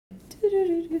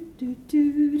Kate,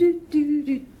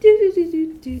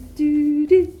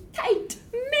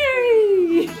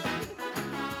 Mary.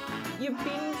 You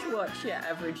binge watch your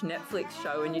average Netflix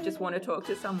show and you just want to talk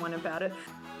to someone about it.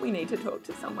 We need to talk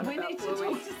to someone about Bluey.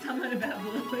 We need to talk to someone about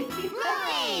Bluey.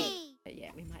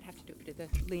 Yeah, we might have to do a bit of the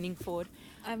leaning forward.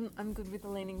 I'm good with the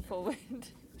leaning forward.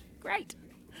 Great.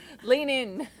 Lean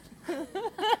in.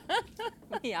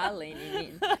 We are leaning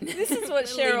in. This is what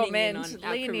Cheryl meant.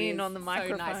 Lean in on the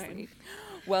microphone. So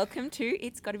welcome to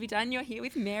It's Gotta Be Done. You're here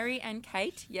with Mary and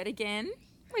Kate yet again.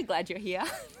 We're glad you're here.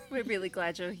 We're really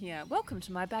glad you're here. Welcome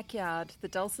to my backyard. The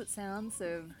dulcet sounds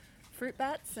of fruit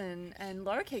bats and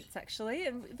lorikeets, actually.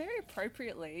 And very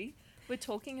appropriately, we're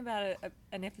talking about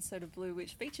an episode of Blue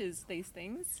which features these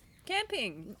things.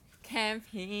 Camping.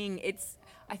 It's,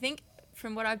 I think,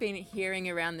 from what I've been hearing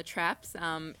around the traps,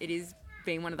 it has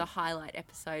been one of the highlight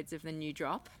episodes of the new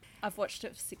drop. I've watched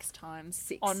it 6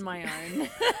 times on my own.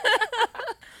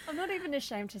 I'm not even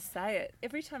ashamed to say it.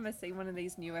 Every time I see one of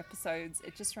these new episodes,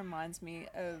 it just reminds me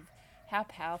of how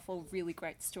powerful really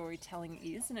great storytelling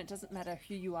is, and it doesn't matter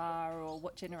who you are or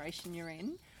what generation you're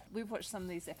in. We've watched some of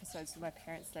these episodes with my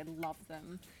parents. They love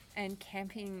them. And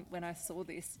camping, when I saw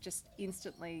this, just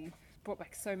instantly brought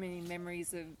back so many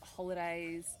memories of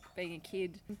holidays, being a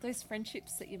kid, those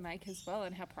friendships that you make as well,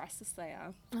 and how priceless they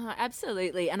are. Oh,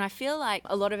 absolutely. And I feel like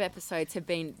a lot of episodes have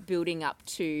been building up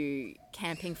to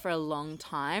camping for a long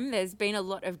time. There's been a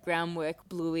lot of groundwork,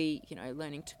 Bluey,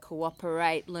 learning to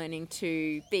cooperate, learning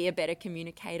to be a better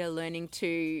communicator, learning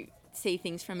to see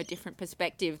things from a different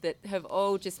perspective that have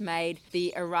all just made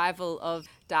the arrival of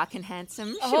Dark and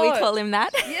Handsome, shall we call him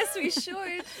that? Yes, we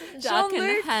should. Dark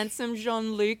and Handsome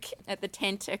Jean-Luc at the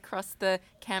tent across the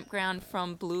campground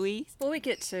from Bluey. Before we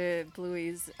get to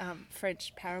Bluey's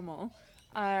French paramour,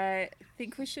 I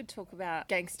think we should talk about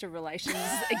gangster relations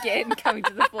again coming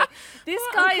to the fore. This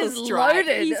guy is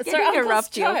loaded. He's getting a rough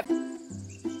deal.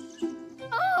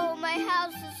 Oh, my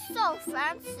house is so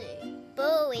fancy.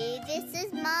 Bluey, this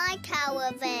is my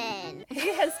caravan.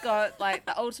 He has got like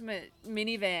the ultimate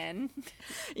minivan.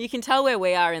 You can tell where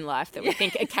we are in life that we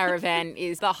think a caravan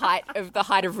is the height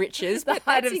of riches. The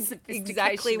height of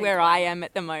exactly where I am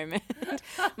at the moment.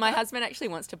 My husband actually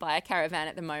wants to buy a caravan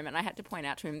at the moment. I had to point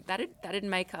out to him that'd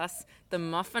make us the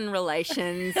muffin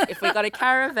relations if we got a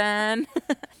caravan.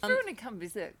 Everyone to come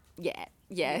visit. Yeah.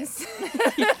 Yes.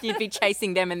 You'd be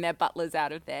chasing them and their butlers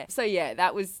out of there. So yeah,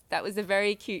 that was a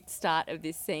very cute start of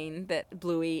this scene that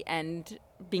Bluey and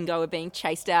Bingo are being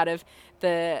chased out of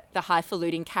the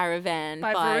highfalutin caravan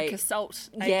by Veruca Salt,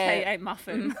 aka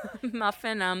Muffin.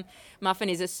 Muffin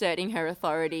is asserting her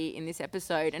authority in this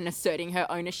episode and asserting her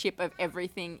ownership of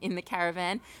everything in the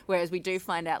caravan, whereas we do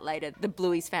find out later the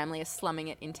Bluey's family are slumming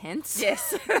it in tents.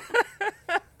 Yes.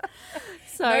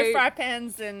 So, no fry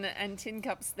pans and tin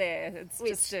cups there. It's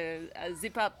just a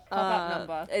zip-up, pop-up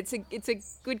number. It's a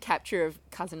good capture of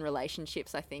cousin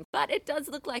relationships, I think. But it does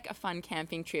look like a fun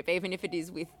camping trip, even if it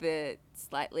is with the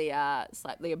slightly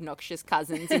obnoxious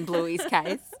cousins in Bluey's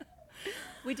case.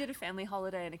 We did a family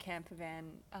holiday in a camper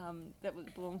van that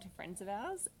belonged to friends of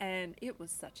ours, and it was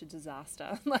such a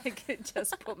disaster. It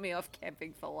just put me off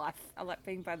camping for life. I like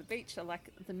being by the beach. I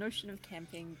like the notion of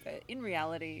camping, but in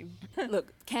reality...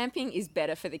 Look, camping is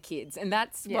better for the kids, and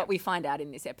that's what we find out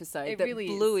in this episode. It that really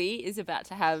Bluey is about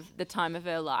to have the time of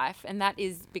her life, and that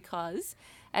is because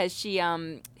as she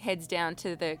heads down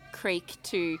to the creek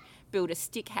to build a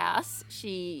stick house,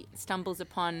 she stumbles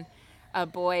upon a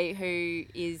boy who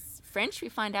is French, we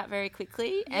find out very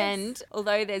quickly. Yes. And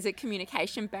although there's a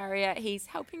communication barrier, he's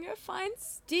helping her find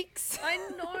sticks. I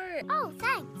know. Oh,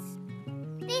 thanks.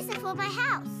 These are for my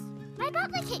house. My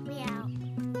butler kicked me out.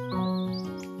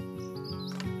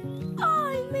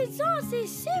 Oh, mais ça, c'est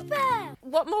super!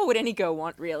 What more would any girl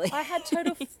want, really? I had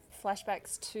total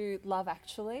flashbacks to Love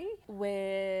Actually,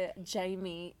 where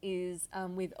Jamie is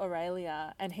with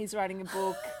Aurelia and he's writing a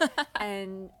book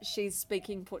and she's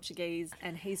speaking Portuguese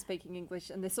and he's speaking English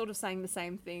and they're sort of saying the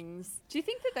same things. Do you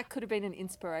think that could have been an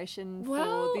inspiration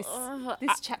for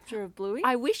this chapter of Bluey?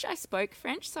 I wish I spoke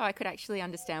French so I could actually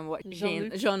understand what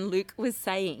Jean-Luc was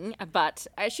saying, but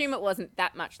I assume it wasn't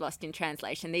that much lost in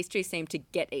translation. These two seemed to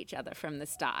get each other from the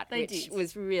start, which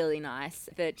was really nice.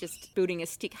 That just building a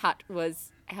stick hut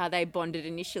was how they bonded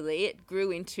initially. It grew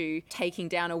into taking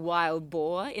down a wild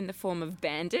boar in the form of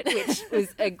Bandit, which was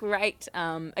a great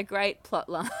plot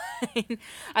line.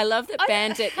 I love that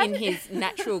Bandit in his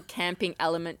natural camping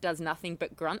element does nothing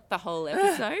but grunt the whole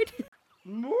episode.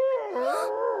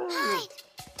 Hi.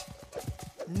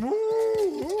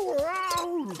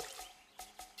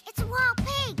 It's a wild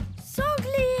pig.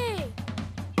 Sanglier!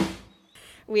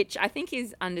 which I think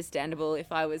is understandable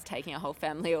if I was taking a whole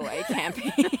family away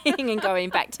camping and going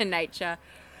back to nature.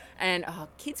 And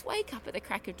kids wake up at the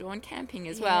crack of dawn camping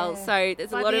as well. So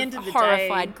there's a lot of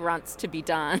horrified grunts to be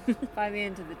done. By the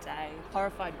end of the day,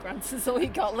 horrified grunts is all you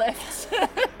got left.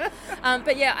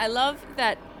 But yeah, I love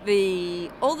that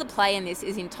all the play in this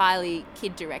is entirely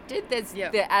kid directed.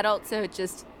 The adults are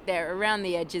just there around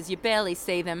the edges. You barely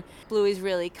see them. Bluey's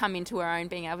really come into her own,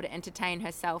 being able to entertain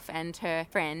herself and her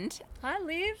friend. Hi,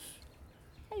 Liv.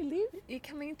 Hey, Liv. You're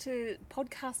coming to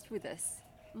podcast with us.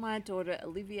 My daughter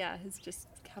Olivia has just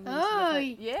come into the...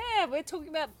 Yeah, we're talking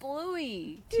about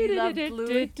Bluey. Do you love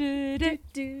Bluey?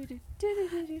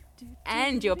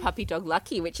 And your puppy dog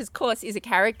Lucky, which of course is a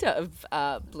character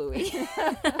of Bluey.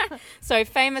 So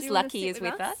famous Lucky is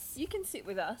with us. You can sit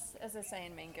with us, as I say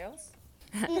in Mean Girls.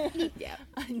 Yeah.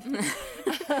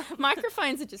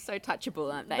 Microphones are just so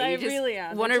touchable, aren't they? They you just really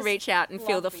are. Want to reach out and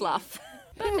feel the fluff.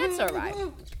 But that's all right.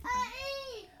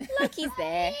 Lucky's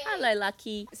there. Hello,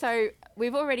 Lucky. So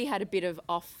we've already had a bit of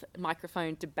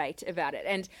off-microphone debate about it.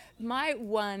 And my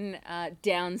one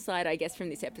downside, I guess, from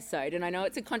this episode, and I know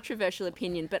it's a controversial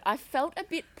opinion, but I felt a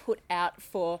bit put out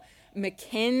for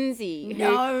Mackenzie,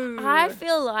 who I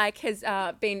feel like has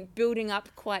been building up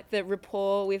quite the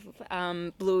rapport with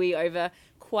Bluey over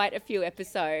quite a few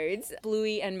episodes.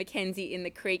 Bluey and Mackenzie in the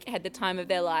creek had the time of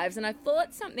their lives, and I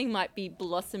thought something might be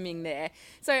blossoming there.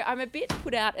 So I'm a bit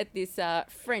put out at this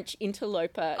French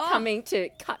interloper coming to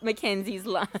cut Mackenzie's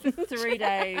lunch. 3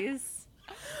 days.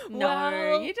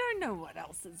 No, you don't know what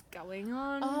else is going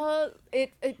on.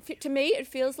 To me, it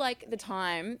feels like the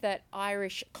time that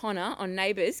Irish Connor on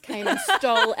Neighbours came and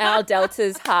stole our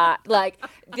Delta's heart. Like,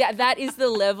 that is the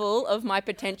level of my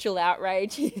potential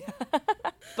outrage here.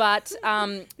 But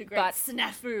the great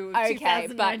snafu of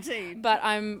 2019. But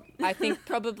I think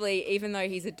probably, even though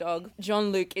he's a dog,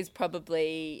 Jean-Luc is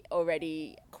probably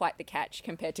already quite the catch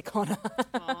compared to Connor.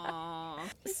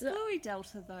 Is Bluey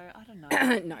Delta though? I don't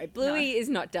know. No, Bluey is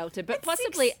not Delta, but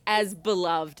possibly as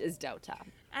beloved as Delta.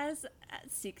 At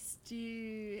 6, do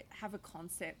you have a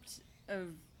concept of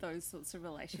those sorts of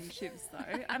relationships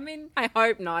though? I mean, I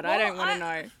hope not. I don't want to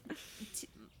know.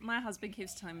 My husband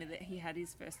keeps telling me that he had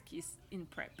his first kiss in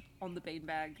prep on the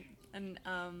beanbag, and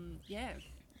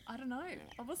I don't know.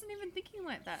 I wasn't even thinking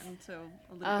like that until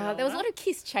a little bit older. There was a lot of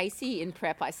kiss chasey in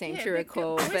prep, I seem to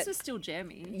recall. Boys were still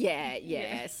jammy.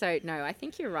 Yeah. So, no, I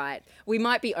think you're right. We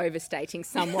might be overstating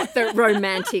somewhat the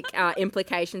romantic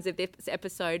implications of this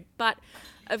episode. But,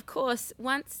 of course,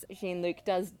 once Jean-Luc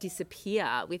does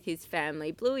disappear with his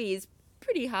family, Bluey is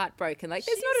pretty heartbroken. Like,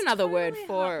 there's not another word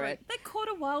for it. They caught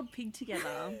a wild pig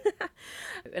together.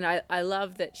 And I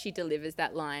love that she delivers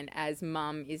that line as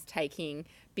Mum is taking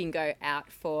Bingo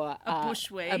out for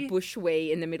a bush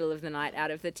wee in the middle of the night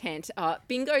out of the tent.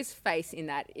 Bingo's face in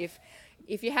that, if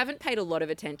you haven't paid a lot of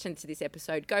attention to this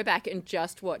episode, go back and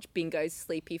just watch Bingo's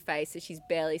sleepy face as she's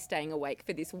barely staying awake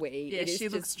for this wee. Yeah, she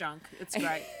looks drunk. It's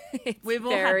great. We've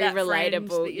all had that relatable.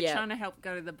 Friend that you're trying to help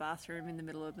go to the bathroom in the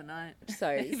middle of the night.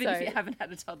 Even if you haven't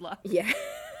had a toddler. Yeah.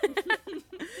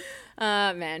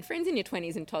 Man, friends in your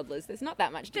 20s and toddlers, there's not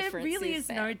that much difference. There really is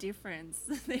no difference.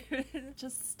 They're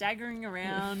just staggering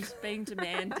around, being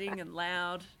demanding and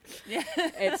loud. Yeah,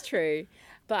 it's true.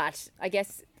 But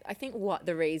I think what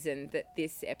the reason that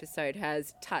this episode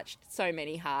has touched so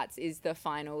many hearts is the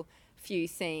final few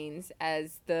scenes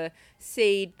as the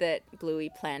seed that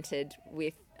Bluey planted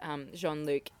with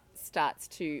Jean-Luc starts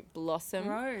to blossom.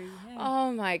 Yeah.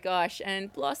 Oh my gosh,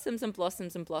 and blossoms and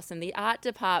blossoms and blossom. The art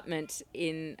department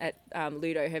at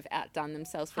Ludo have outdone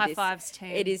themselves for this. High fives,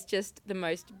 team. It is just the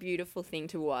most beautiful thing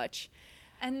to watch.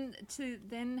 And to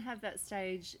then have that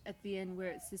stage at the end where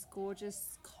it's this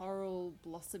gorgeous coral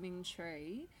blossoming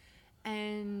tree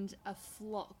and a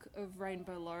flock of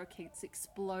rainbow lorikeets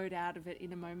explode out of it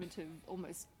in a moment of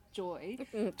almost joy.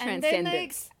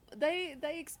 Transcendence. And then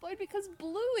they explode because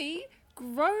Bluey,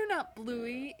 grown-up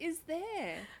Bluey, is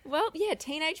there. Well, yeah,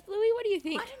 teenage Bluey, what do you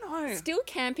think? I don't know. Still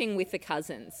camping with the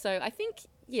cousins. So I think,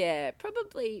 yeah,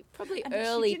 probably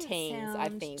early teens, I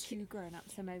think. Too grown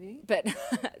up, so maybe. But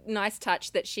nice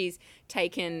touch that she's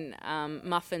taken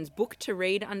Muffin's book to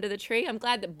read under the tree. I'm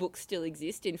glad that books still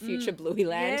exist in future Bluey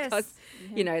land because,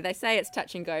 you know, they say it's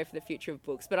touch and go for the future of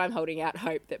books, but I'm holding out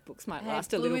hope that books might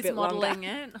last a little bit longer. Bluey's modelling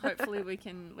it. Hopefully we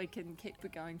can keep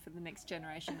it going for the next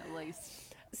generation at least.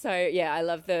 So, yeah, I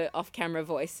love the off-camera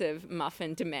voice of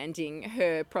Muffin demanding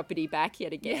her property back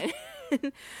yet again.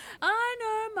 I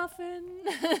know, Muffin.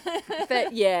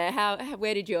 But, yeah,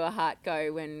 where did your heart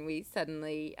go when we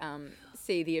suddenly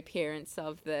see the appearance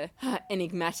of the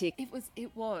enigmatic... It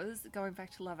was, going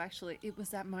back to Love Actually, it was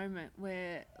that moment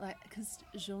where, like, because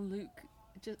Jean-Luc,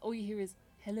 just all you hear is,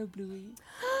 hello, Bluey.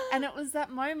 And it was that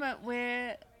moment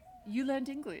where you learned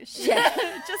English. Yeah.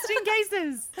 Just in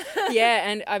cases. Yeah,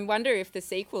 and I wonder if the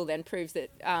sequel then proves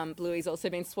that Bluey's also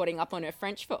been swatting up on her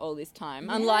French for all this time.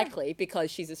 Yeah. Unlikely,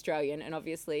 because she's Australian, and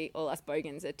obviously all us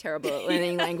bogans are terrible at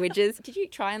learning languages. Did you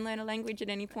try and learn a language at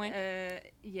any point?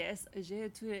 Yes, j'ai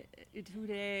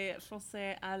étudié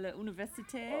français à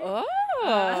l'université.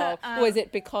 Oh! Was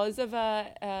it because of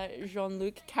a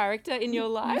Jean-Luc character in your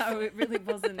life? No, it really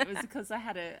wasn't. It was because I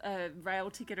had a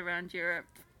rail ticket around Europe,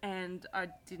 and I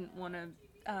didn't want to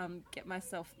get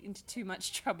myself into too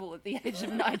much trouble at the age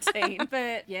of 19.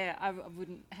 But yeah, I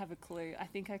wouldn't have a clue. I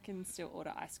think I can still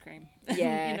order ice cream.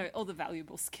 Yeah. You know, all the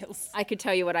valuable skills. I could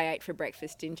tell you what I ate for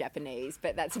breakfast in Japanese,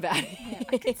 but that's about it.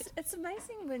 Yeah, it's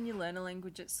amazing when you learn a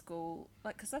language at school.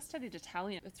 Like, because I studied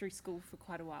Italian through school for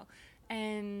quite a while.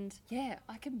 And yeah,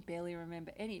 I can barely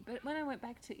remember any. But when I went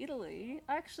back to Italy,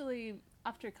 I actually,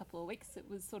 after a couple of weeks, it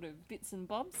was sort of bits and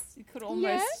bobs. You could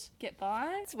almost get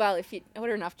by. Well, if you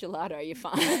order enough gelato, you're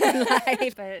fine.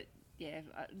 But yeah,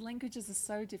 languages are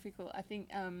so difficult. I think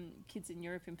kids in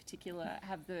Europe in particular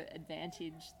have the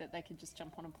advantage that they can just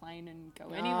jump on a plane and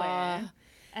go anywhere.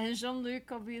 And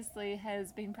Jean-Luc obviously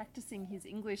has been practicing his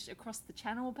English across the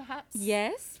channel, perhaps.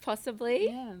 Yes, possibly.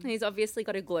 Yeah. He's obviously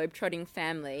got a globe-trotting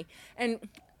family. And,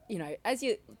 you know, as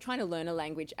you're trying to learn a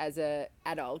language as an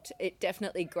adult, it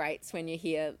definitely grates when you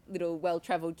hear little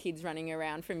well-travelled kids running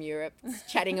around from Europe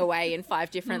chatting away in 5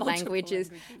 different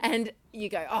languages. And you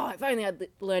go, oh, if only I'd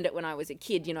learned it when I was a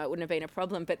kid, you know, it wouldn't have been a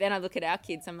problem. But then I look at our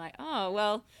kids, I'm like, oh,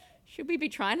 well, should we be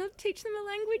trying to teach them a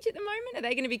language at the moment? Are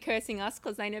they going to be cursing us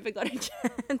because they never got a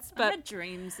chance? But I had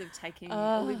dreams of taking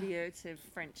Olivia to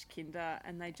French kinder,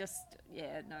 and they just,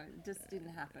 it just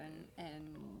didn't happen.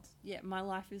 And yeah, my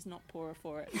life is not poorer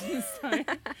for it. So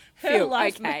her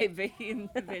life may be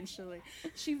eventually.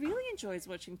 She really enjoys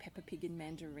watching Peppa Pig in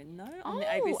Mandarin, though, on the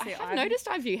ABC. I have noticed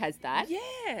iView has that.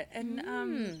 Yeah, and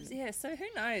so who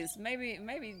knows?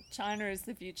 Maybe China is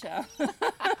the future.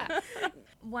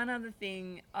 One other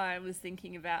thing I was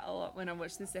thinking about a lot when I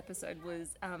watched this episode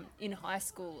was in high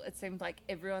school, it seemed like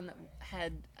everyone that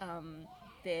had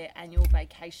their annual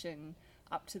vacation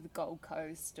up to the Gold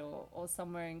Coast or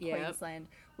somewhere in Queensland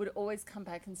would always come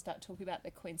back and start talking about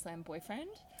their Queensland boyfriend.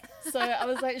 So I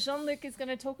was like, Jean-Luc is going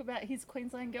to talk about his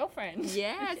Queensland girlfriend.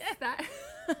 Yes, that.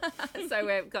 So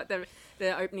we've got the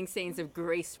opening scenes of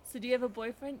Greece. So do you have a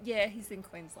boyfriend? Yeah, he's in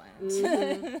Queensland.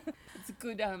 Mm-hmm. It's a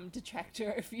good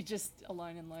detractor if you're just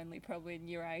alone and lonely, probably in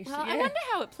year 8. Well, I wonder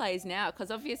how it plays now, because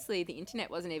obviously the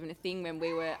internet wasn't even a thing when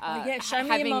we were show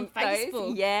me him on Facebook.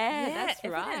 Those. Yeah, that's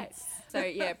evidence. Right. So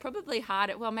yeah, probably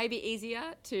harder. Well, maybe easier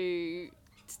to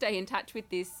stay in touch with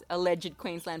this alleged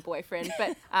Queensland boyfriend,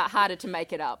 but harder to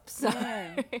make it up. So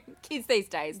kids these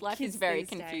days, life is very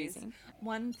confusing.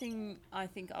 One thing I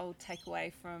think I'll take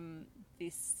away from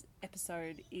this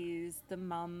episode is the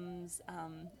mum's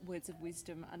words of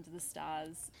wisdom under the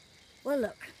stars. Well,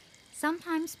 look,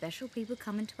 sometimes special people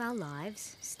come into our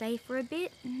lives, stay for a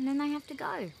bit, and then they have to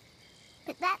go.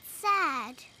 But that's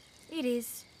sad. It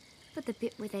is. But the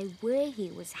bit where they were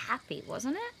here was happy,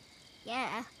 wasn't it?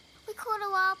 Yeah. We caught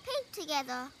a wild pig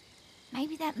together.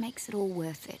 Maybe that makes it all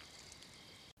worth it.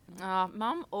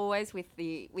 Mum always with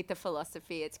the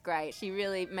philosophy. It's great. She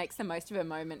really makes the most of her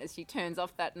moment as she turns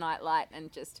off that night light and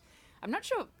just... I'm not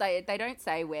sure, they don't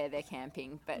say where they're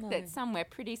camping, but it's somewhere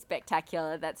pretty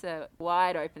spectacular. That's a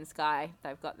wide open sky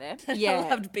they've got there. Yeah. I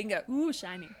loved Bingo. Ooh,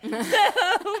 shiny.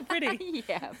 Ooh, pretty.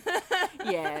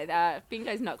 Yeah.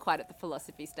 Bingo's not quite at the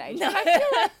philosophy stage. No.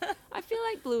 I feel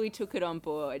like Bluey took it on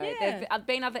board. Yeah. There have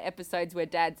been other episodes where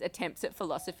Dad's attempts at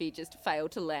philosophy just fail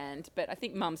to land, but I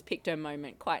think Mum's picked her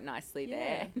moment quite nicely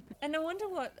there. And I wonder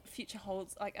what future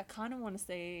holds. Like, I kind of want to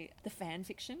see the fan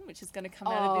fiction, which is going to come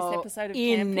out of this episode of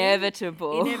camping.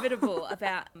 Inevitable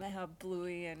about how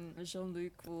Bluey and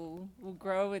Jean-Luc will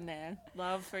grow in their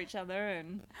love for each other.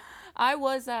 And I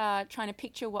was trying to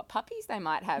picture what puppies they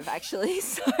might have, actually.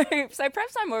 So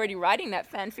perhaps I'm already writing that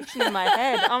fan fiction in my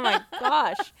head. Oh my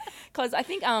gosh, because I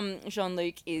think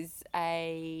Jean-Luc is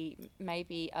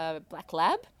maybe a black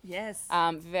lab. Yes.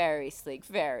 Very sleek,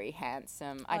 very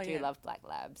handsome. I do love black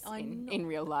labs in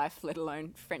real life, let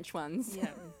alone French ones. Yeah.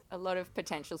 A lot of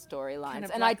potential storylines.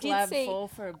 And I did see fall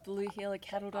for a blue heeler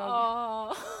cattle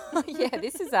dog. Oh, yeah.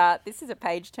 This is a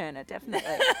page turner,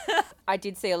 definitely. I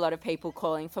did see a lot of people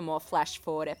calling for more flash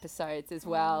forward episodes as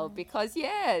well because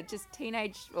just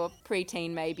teenage or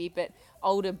preteen maybe, but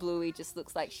older Bluey just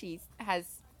looks like she has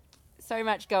so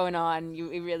much going on.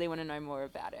 You really want to know more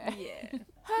about her. Yeah.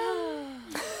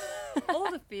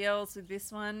 All the feels with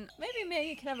this one. Maybe me,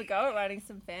 you can have a go at writing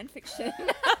some fan fiction.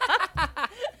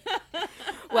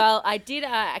 Well, I did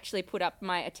actually put up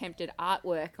my attempted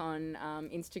artwork on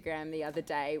Instagram the other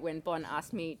day when Bon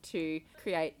asked me to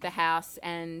create the house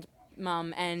and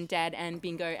Mum and Dad and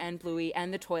Bingo and Bluey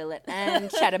and the toilet and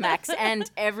Chattermax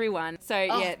and everyone. So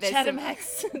yeah,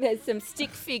 there's some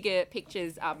stick figure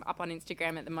pictures up on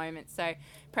Instagram at the moment. So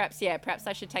perhaps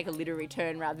I should take a literary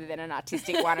turn rather than an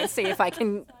artistic one and see if I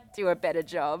can do a better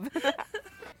job.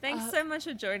 Thanks so much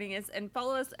for joining us, and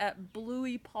follow us at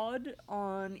Bluey Pod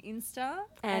on Insta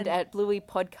and at Bluey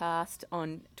Podcast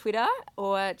on Twitter,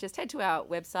 or just head to our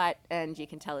website and you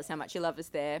can tell us how much you love us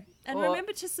there. And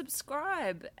remember to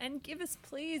subscribe and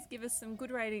please give us some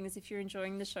good ratings if you're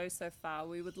enjoying the show so far.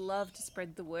 We would love to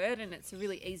spread the word, and it's a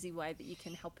really easy way that you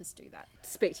can help us do that.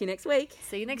 Speak to you next week.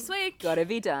 See you next week. Gotta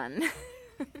be done.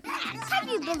 Can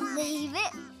you believe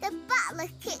it? The butler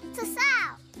kicked us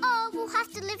out. Oh, we'll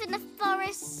have to live in the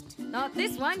forest. Not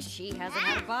this one. She hasn't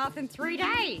had a bath in 3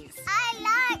 days.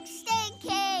 I like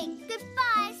stinking.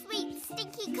 Goodbye, sweet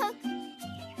stinky cook.